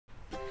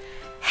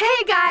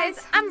Hey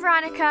guys, I'm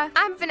Veronica.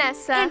 I'm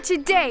Vanessa. And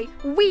today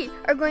we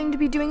are going to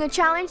be doing a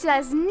challenge that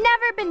has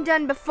never been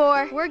done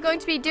before. We're going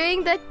to be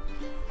doing the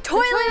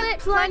Toilet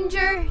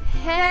Plunger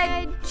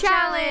Head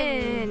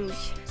Challenge.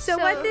 So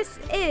what this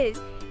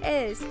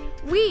is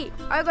we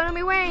are going to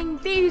be wearing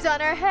these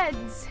on our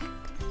heads.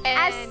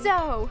 As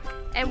so.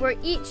 And we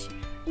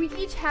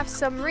each have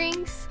some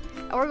rings,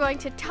 and we're going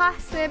to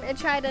toss them and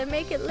try to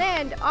make it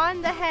land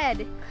on the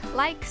head,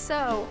 like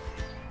so.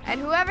 And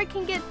whoever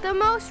can get the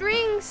most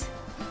rings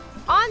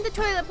on the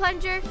toilet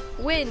plunger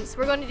wins.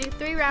 We're going to do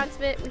 3 rounds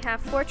of it. We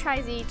have 4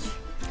 tries each.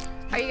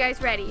 Are you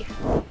guys ready?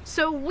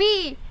 So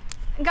we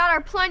got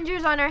our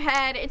plungers on our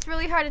head. It's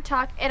really hard to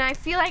talk, and I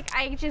feel like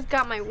I just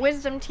got my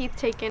wisdom teeth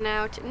taken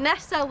out.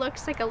 Nessa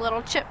looks like a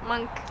little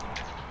chipmunk.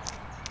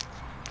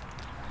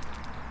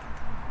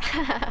 Do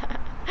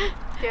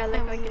I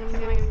look like a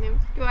chipmunk?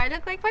 Do I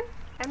look like one?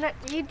 I'm not.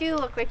 You do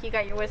look like you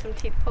got your wisdom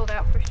teeth pulled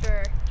out for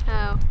sure.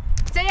 Oh.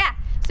 So yeah.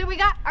 So we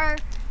got our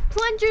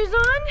plungers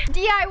on.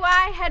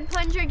 DIY head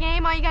plunger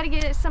game. All you gotta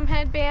get is some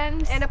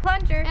headbands And a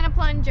plunger. and a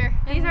plunger.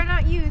 These are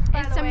not used, by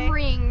and the some way.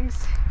 rings.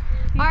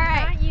 These All are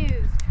right. not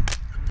used.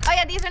 Oh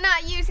yeah, these are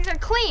not used. These are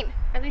clean.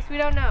 At least we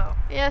don't know.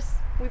 Yes.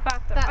 We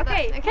bought them.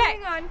 Okay,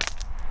 moving on.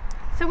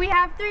 So we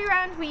have 3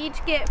 rounds. We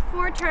each get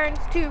 4 turns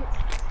to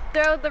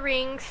throw the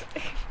rings.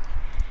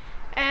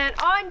 And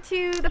on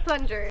to the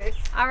plungers.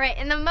 All right,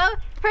 and the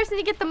person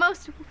to get the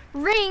most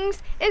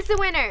rings is the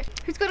winner.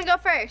 Who's gonna go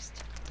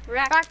first?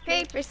 Rock,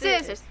 paper,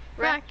 scissors.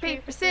 Rock,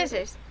 paper,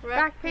 scissors.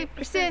 Rock,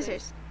 paper,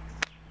 scissors.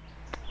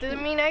 Does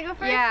it mean I go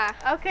first? Yeah.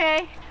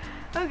 Okay.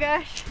 Oh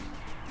gosh.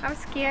 I'm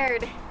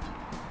scared.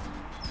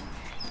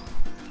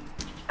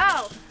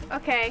 Oh,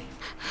 okay.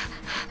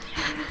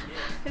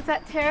 Is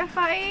that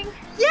terrifying?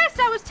 Yes,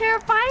 that was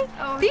terrifying.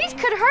 Oh, These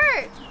could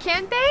hurt,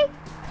 can't they?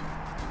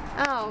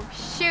 Oh,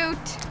 shoot.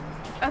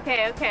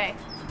 Okay, okay.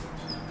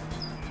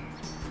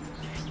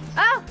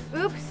 Oh,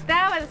 oops.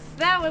 That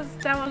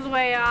was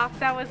way off.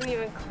 That wasn't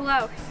even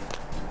close.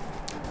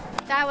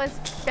 That was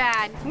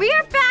bad. We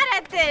are bad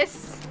at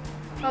this.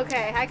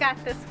 Okay, I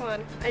got this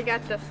one. I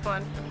got this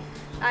one.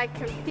 I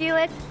can feel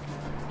it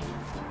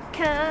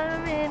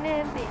coming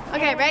in the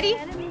Okay, ready?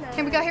 air.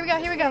 Here we go, here we go,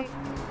 here we go.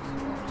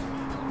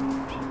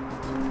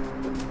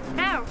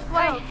 Ow, whoa,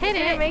 I hit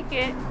didn't it. make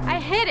it. I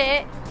hit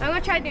it. I'm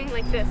gonna try doing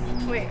like this.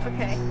 Wait,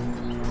 okay.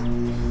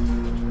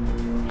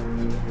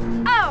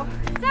 Oh,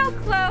 so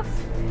close.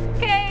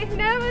 Okay,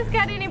 none of us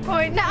got any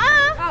points.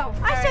 Nuh-uh. Oh,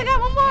 I still got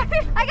one more.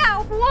 I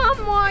got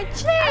one more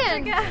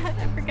chance.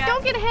 I forgot.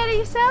 Don't get ahead of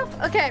yourself.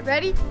 Okay,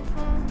 ready?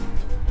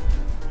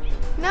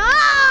 No!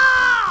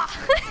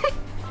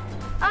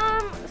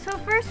 So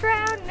first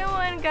round, no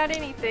one got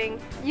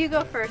anything. You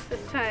go first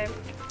this time.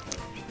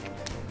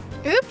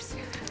 Oops.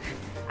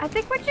 I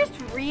think we're just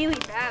really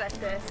bad at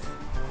this.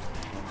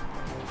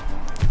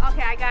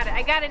 Okay, I got it.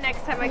 I got it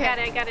next time. I Okay. got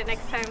it. I got it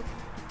next time.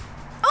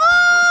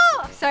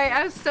 Oh! Sorry,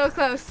 I was so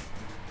close.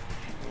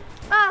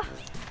 Ah.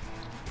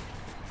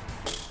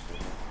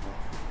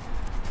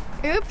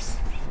 Oops.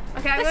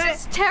 Okay, I'm This gonna,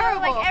 is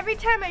terrible. So, like every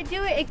time I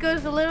do it, it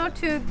goes a little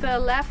to the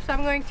left. So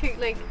I'm going to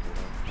like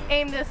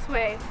aim this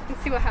way and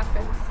see what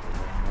happens.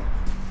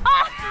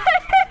 Oh!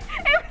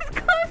 It was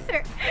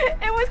closer.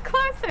 It was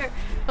closer.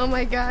 Oh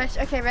my gosh.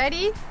 Okay,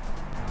 ready?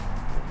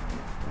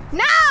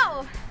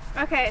 No!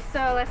 Okay,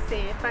 so let's see.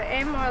 If I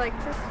aim more like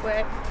this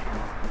way.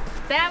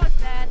 That was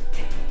bad.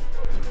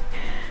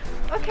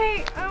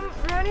 Okay,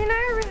 Ronnie and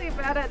I are really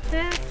bad at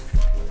this.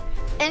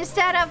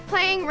 Instead of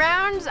playing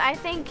rounds, I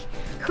think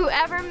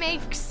whoever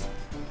makes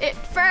it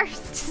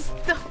first is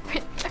the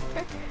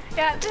winner.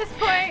 Yeah, at this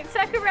point,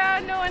 second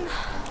round, no one's.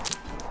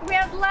 We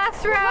have the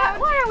last round.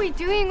 What are we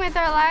doing with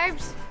our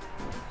lives?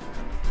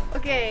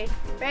 Okay,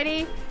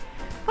 ready?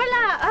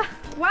 Voila!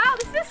 Wow,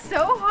 this is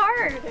so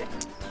hard.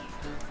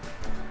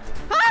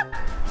 Ah!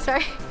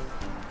 Sorry.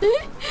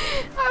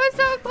 I was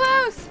so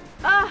close.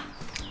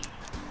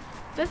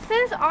 This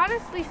is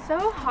honestly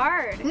so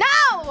hard.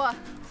 No!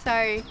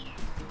 Sorry.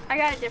 I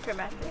got a different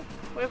method.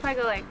 What if I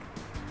go like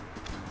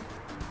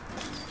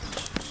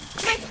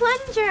My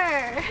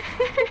plunger.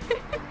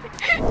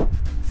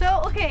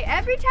 So, okay,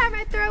 every time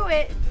I throw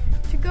it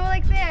to go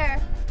like there,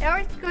 it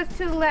always goes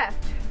to the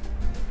left.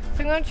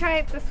 So I'm gonna try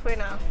it this way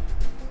now.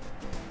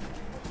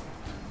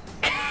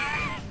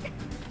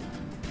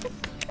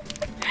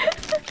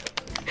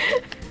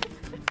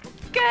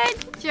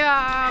 Good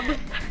job.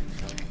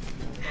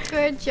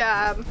 Good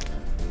job.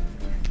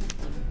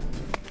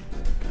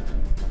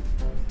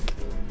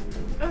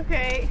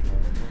 Okay.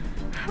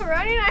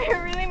 Ronnie and I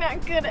are really not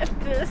good at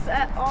this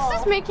at all.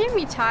 This is making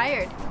me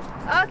tired.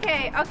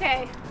 Okay,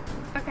 okay,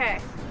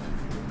 okay.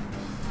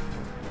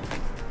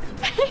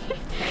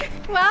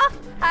 Well,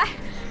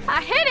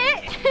 I hit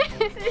it.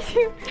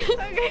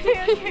 Okay,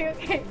 okay,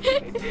 okay.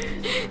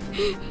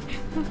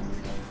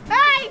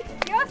 Ay,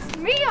 Dios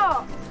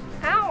mío!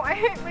 Ow, I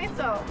hurt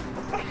myself.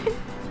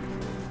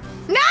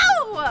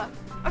 No!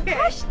 Okay.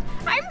 Gosh,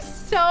 I'm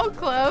so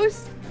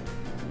close.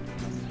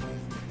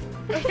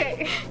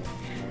 Okay.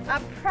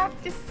 I'm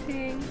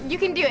practicing. You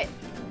can do it.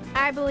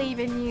 I believe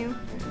in you.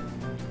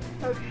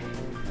 Okay.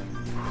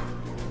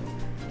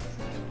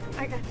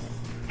 I got this.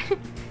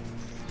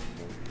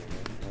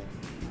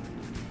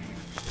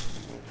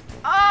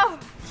 Oh!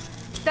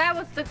 That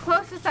was the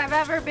closest I've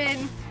ever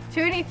been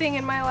to anything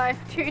in my life,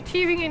 to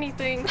achieving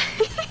anything.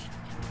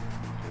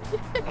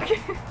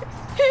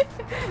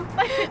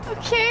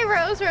 Okay,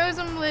 Rose,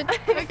 I'm lit.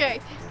 Okay.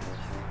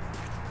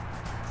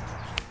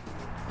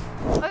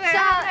 Okay,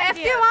 so if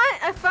you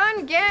want a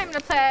fun game to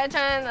play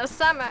during the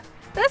summer,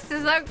 this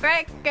is a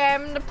great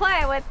game to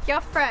play with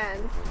your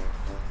friends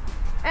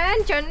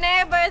and your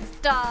neighbor's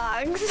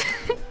dogs.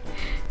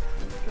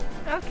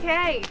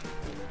 Okay,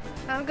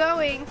 I'm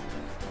going.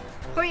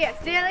 Oh yeah,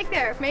 stay like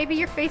there. Maybe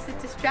your face is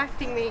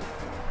distracting me.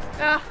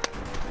 Oh.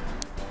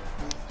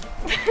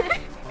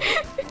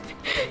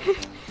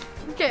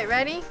 Okay,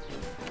 ready?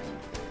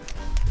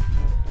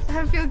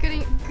 I feel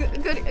good.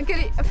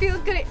 I feel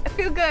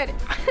good.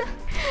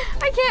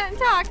 I can't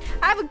talk.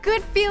 I have a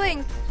good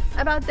feeling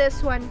about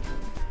this one.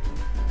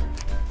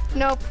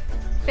 Nope.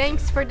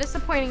 Thanks for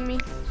disappointing me.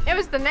 It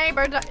was the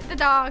neighbor, the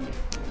dog.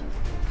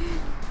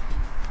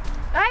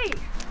 Hey.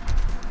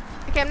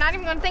 Okay, I'm not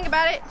even gonna think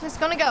about it. Just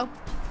gonna go.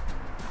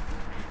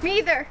 Me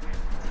either.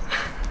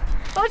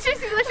 Let's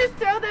just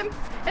throw them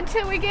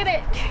until we get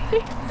it.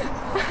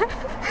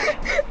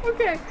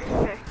 Okay.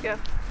 Okay, go.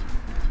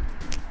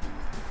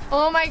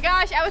 Oh my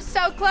gosh, I was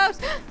so close.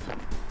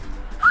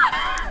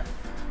 I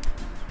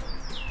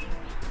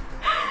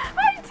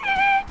did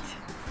it!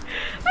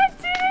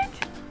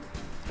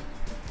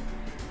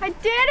 I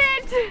did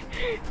it!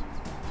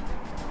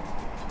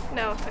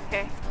 No,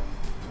 okay.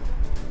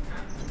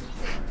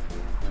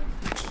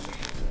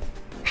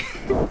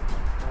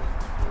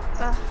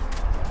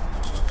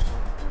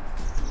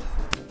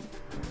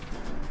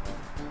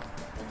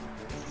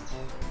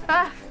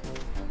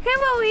 Okay,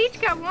 well, we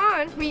each got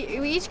one.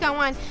 We each got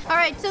one. All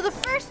right, so the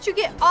first to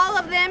get all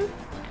of them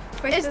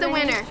is the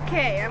winner.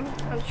 Okay, I'm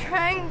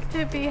trying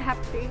to be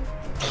happy.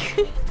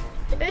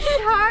 It's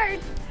hard.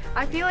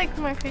 I feel like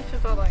my face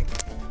is all like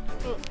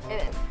in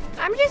it.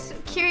 I'm just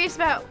curious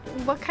about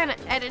what kind of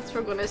edits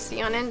we're gonna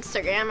see on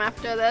Instagram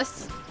after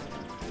this.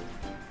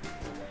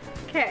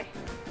 Okay.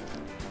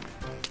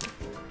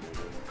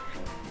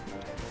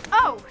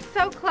 Oh,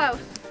 so close.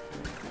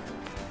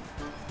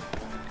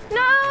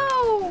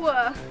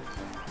 No!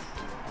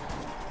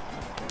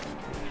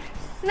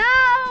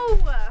 No!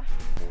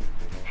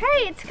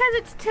 Hey, it's because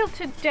it's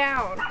tilted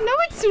down. No,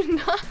 it's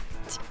not.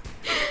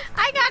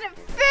 I got it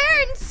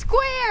fair and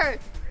square.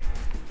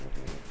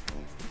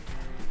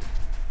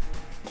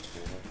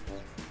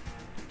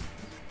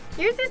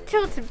 Yours is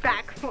tilted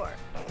back more.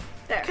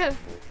 There. Good.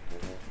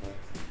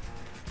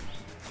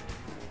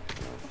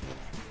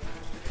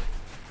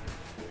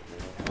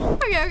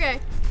 Okay.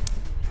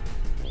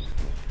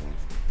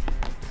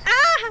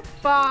 Ah!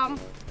 Bomb.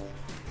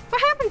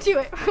 What happened to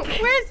it?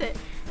 Where is it?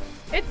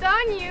 It's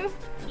on you.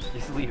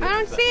 Just leave it. I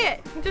don't see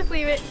it. Just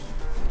leave it.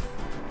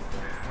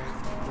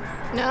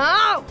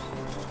 No!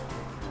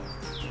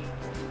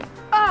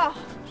 Oh!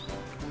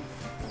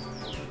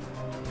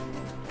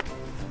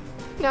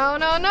 No.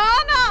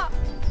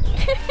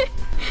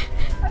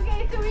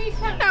 Okay, so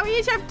we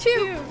each have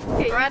two.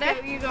 Okay,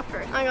 ready? You go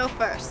first. I'll go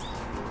first.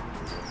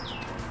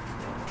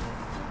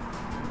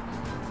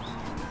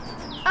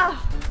 Oh.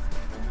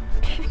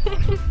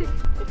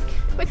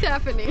 What's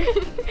happening?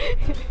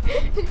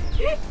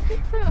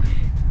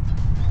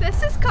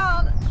 This is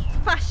called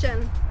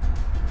fashion.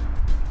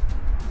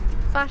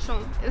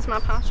 Fashion is my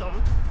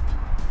passion.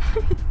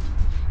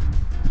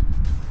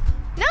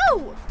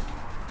 No!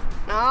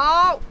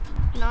 No.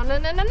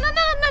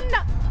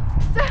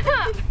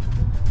 Stop!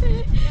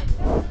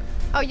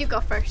 Oh, you go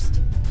first.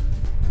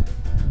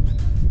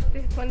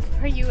 This one's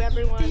for you,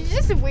 everyone. Did you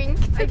just wink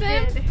to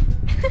them? I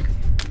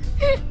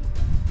did.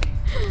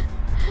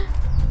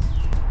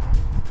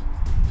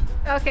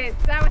 Okay,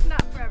 that was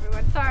not for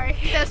everyone. Sorry.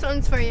 This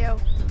one's for you.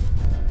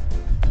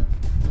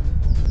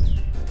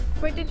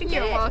 Where did you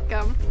get it? You're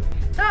welcome.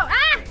 Oh,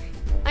 ah!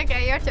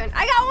 Okay, your turn.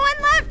 I got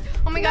one left!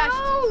 Oh my gosh.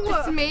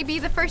 This may be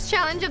the first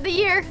challenge of the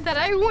year that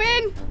I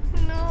win.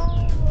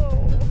 No.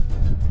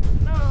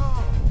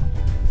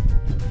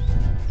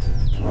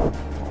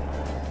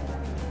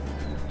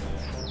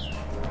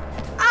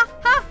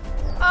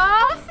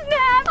 Oh,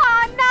 snap!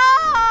 Oh, no!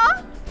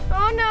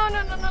 Oh, no.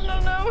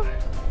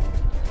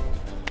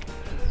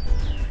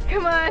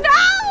 Come on. No!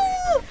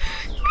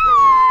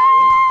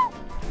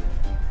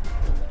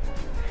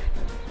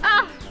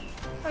 Ah!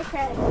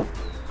 Okay.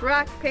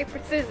 Rock, paper,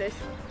 scissors.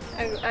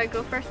 I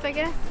go first, I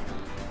guess?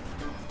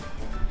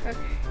 Okay.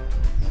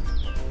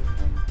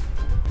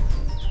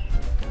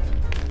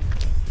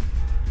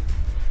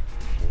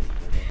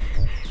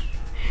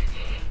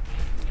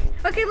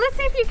 Okay, let's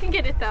see if you can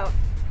get it though.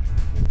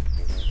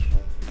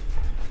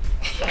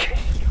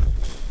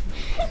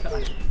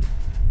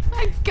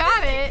 I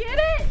got it. Get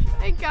it?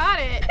 I got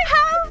it.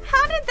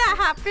 How did that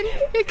happen?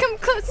 Here, come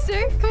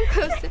closer.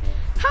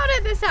 How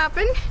did this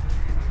happen?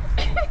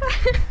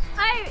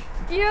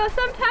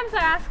 Sometimes I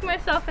ask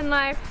myself in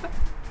life,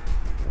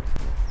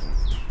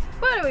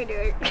 what are we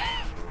doing?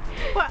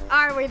 What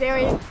are we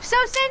doing? So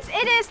since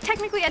it is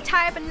technically a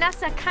tie,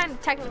 Vanessa kind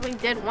of technically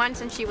did one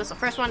since she was the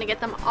first one to get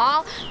them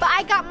all, but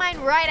I got mine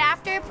right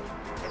after,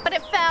 but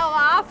it fell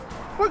off.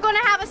 We're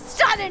gonna have a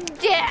sudden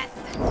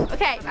death.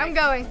 Okay, I'm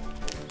going.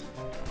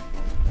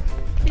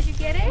 Did you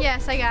get it?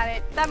 Yes, I got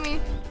it. That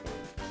means...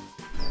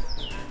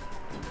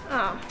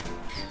 Oh.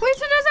 Wait,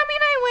 so does that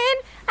mean I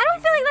win? I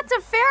don't feel like that's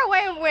a fair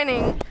way of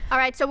winning. All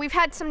right, so we've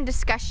had some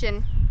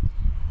discussion.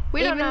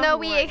 Even though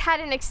we had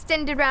an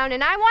extended round,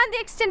 and I won the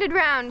extended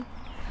round.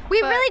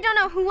 We really don't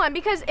know who won,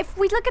 because if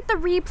we look at the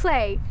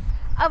replay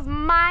of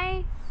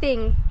my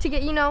thing to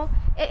get, you know,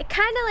 it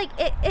kind of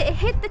like, it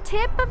hit the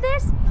tip of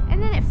this,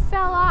 and then it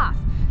fell off.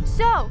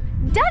 So,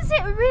 does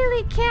it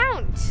really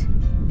count?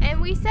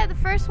 And we said the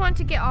first one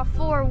to get all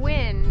 4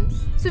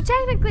 wins. So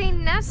technically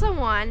Nessa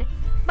won,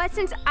 but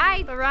since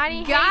I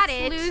got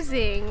it,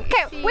 losing.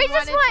 Okay, we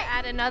just want to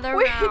add another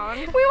round.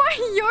 We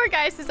want your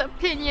guys'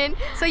 opinion.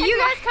 So you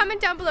guys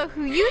comment down below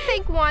who you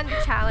think won the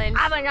challenge.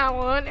 I think I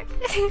won.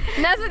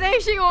 Nessa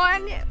thinks she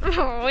won.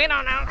 We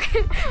don't know.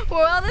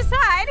 We'll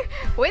decide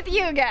with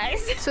you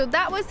guys. So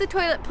that was the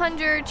toilet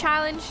plunger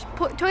challenge.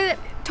 Toilet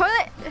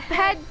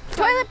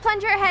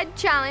plunger head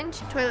challenge.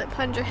 Toilet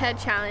plunger head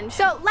challenge.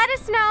 So let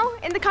us know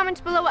in the comments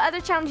below what other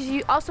challenges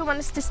you also want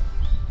us to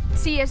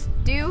see us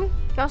do.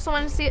 You also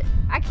want to see it.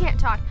 I can't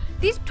talk.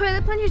 These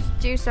toilet plungers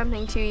do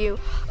something to you.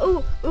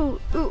 Ooh, ooh,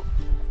 ooh.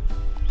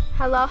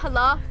 Hello,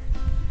 hello,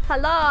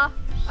 hello.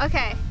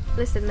 Okay,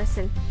 listen,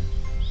 listen.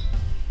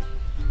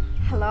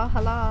 Hello,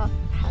 hello,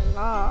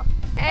 hello.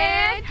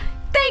 And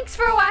thanks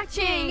for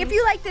watching. If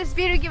you like this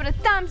video, give it a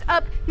thumbs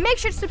up. Make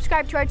sure to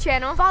subscribe to our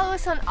channel. Follow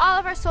us on all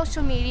of our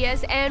social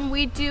medias, and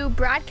we do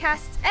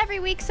broadcasts every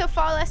week, so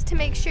follow us to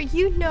make sure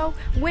you know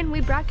when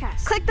we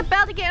broadcast. Click the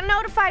bell to get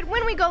notified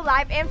when we go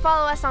live, and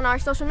follow us on our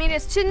social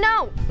medias to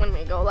know when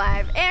we go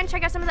live. And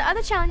check out some of the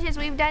other challenges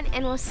we've done,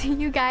 and we'll see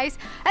you guys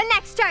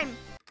next time.